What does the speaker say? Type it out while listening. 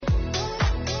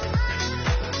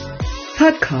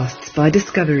Podcasts by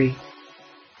Discovery.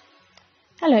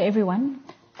 Hello everyone.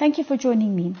 Thank you for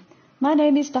joining me. My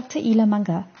name is Dr.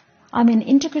 Manga. I'm an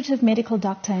integrative medical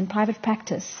doctor in private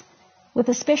practice with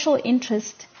a special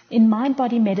interest in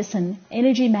mind-body medicine,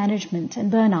 energy management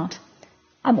and burnout.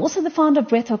 I'm also the founder of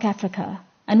Breathwork Africa,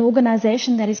 an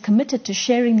organization that is committed to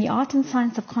sharing the art and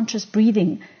science of conscious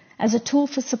breathing as a tool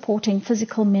for supporting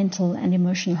physical, mental and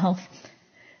emotional health.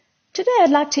 Today I'd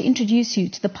like to introduce you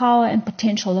to the power and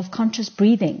potential of conscious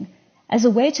breathing as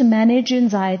a way to manage your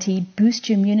anxiety, boost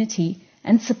your immunity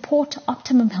and support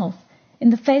optimum health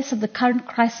in the face of the current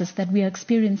crisis that we are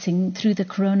experiencing through the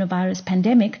coronavirus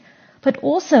pandemic, but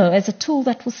also as a tool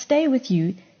that will stay with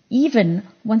you even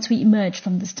once we emerge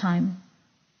from this time.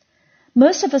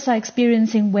 Most of us are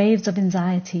experiencing waves of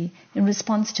anxiety in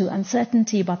response to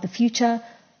uncertainty about the future,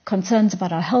 concerns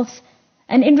about our health,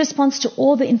 and in response to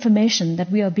all the information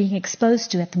that we are being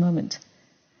exposed to at the moment.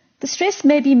 The stress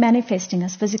may be manifesting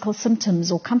as physical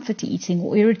symptoms or comfort eating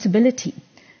or irritability.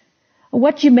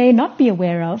 What you may not be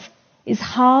aware of is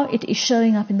how it is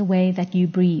showing up in the way that you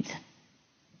breathe.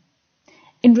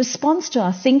 In response to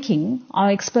our thinking,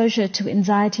 our exposure to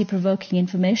anxiety-provoking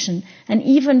information, and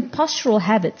even postural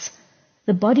habits,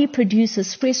 the body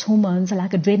produces stress hormones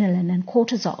like adrenaline and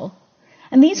cortisol.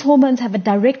 And these hormones have a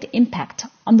direct impact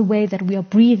on the way that we are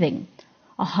breathing.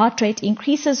 Our heart rate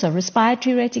increases, our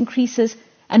respiratory rate increases,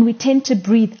 and we tend to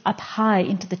breathe up high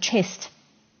into the chest.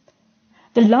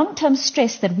 The long-term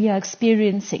stress that we are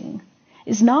experiencing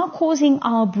is now causing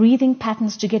our breathing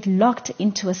patterns to get locked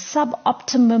into a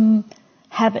suboptimum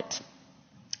habit,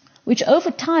 which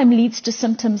over time leads to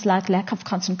symptoms like lack of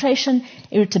concentration,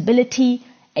 irritability,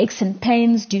 aches and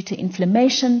pains due to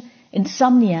inflammation,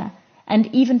 insomnia, and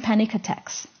even panic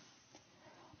attacks.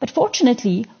 But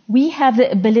fortunately, we have the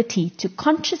ability to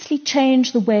consciously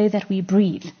change the way that we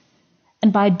breathe.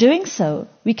 And by doing so,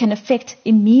 we can effect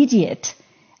immediate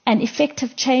and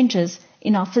effective changes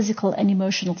in our physical and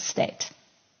emotional state.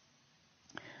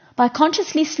 By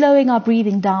consciously slowing our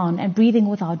breathing down and breathing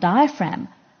with our diaphragm,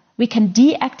 we can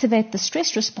deactivate the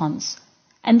stress response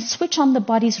and switch on the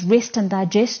body's rest and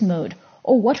digest mode,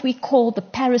 or what we call the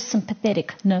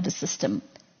parasympathetic nervous system.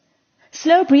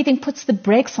 Slow breathing puts the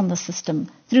brakes on the system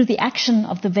through the action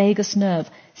of the vagus nerve,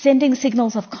 sending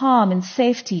signals of calm and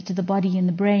safety to the body and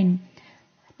the brain.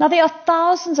 Now, there are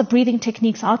thousands of breathing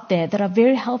techniques out there that are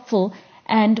very helpful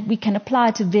and we can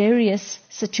apply to various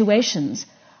situations.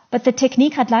 But the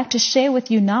technique I'd like to share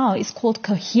with you now is called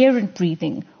coherent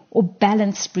breathing or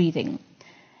balanced breathing.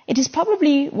 It is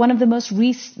probably one of the most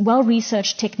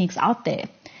well-researched techniques out there.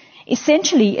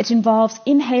 Essentially, it involves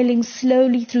inhaling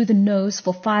slowly through the nose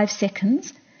for 5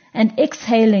 seconds and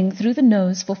exhaling through the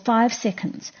nose for 5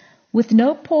 seconds with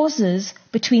no pauses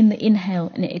between the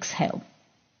inhale and exhale.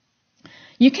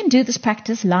 You can do this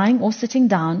practice lying or sitting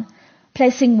down,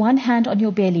 placing one hand on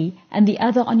your belly and the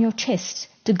other on your chest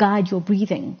to guide your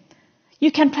breathing.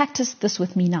 You can practice this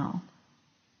with me now.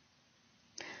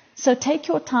 So take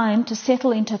your time to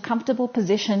settle into a comfortable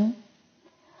position,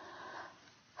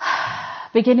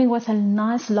 beginning with a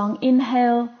nice long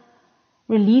inhale,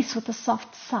 release with a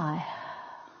soft sigh.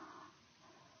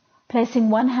 Placing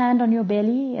one hand on your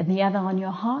belly and the other on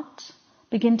your heart,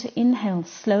 begin to inhale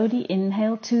slowly.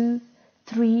 Inhale 2,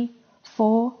 3,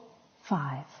 4,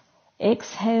 5.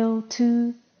 Exhale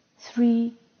 2,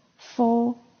 3,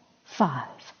 4, 5.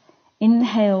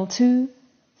 Inhale 2,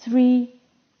 3,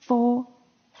 4,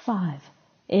 5.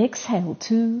 Exhale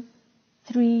 2,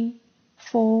 3,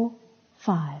 4,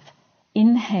 5.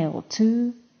 Inhale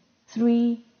 2,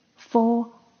 3,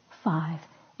 4, 5.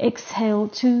 Exhale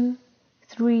 2,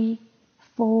 3,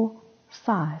 4,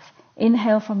 5.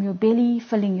 Inhale from your belly,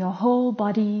 filling your whole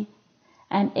body.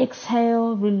 And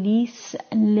exhale, release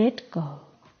and let go.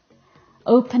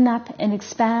 Open up and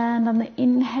expand on the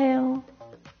inhale.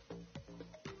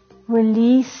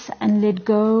 Release and let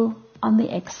go on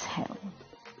the exhale.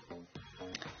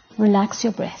 Relax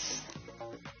your breath.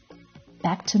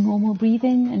 Back to normal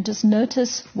breathing and just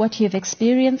notice what you've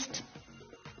experienced.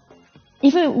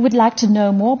 If you would like to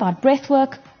know more about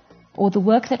breathwork or the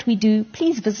work that we do,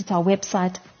 please visit our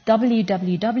website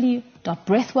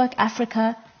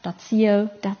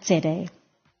www.breathworkafrica.co.za.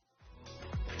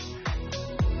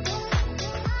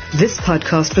 This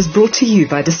podcast was brought to you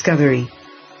by Discovery.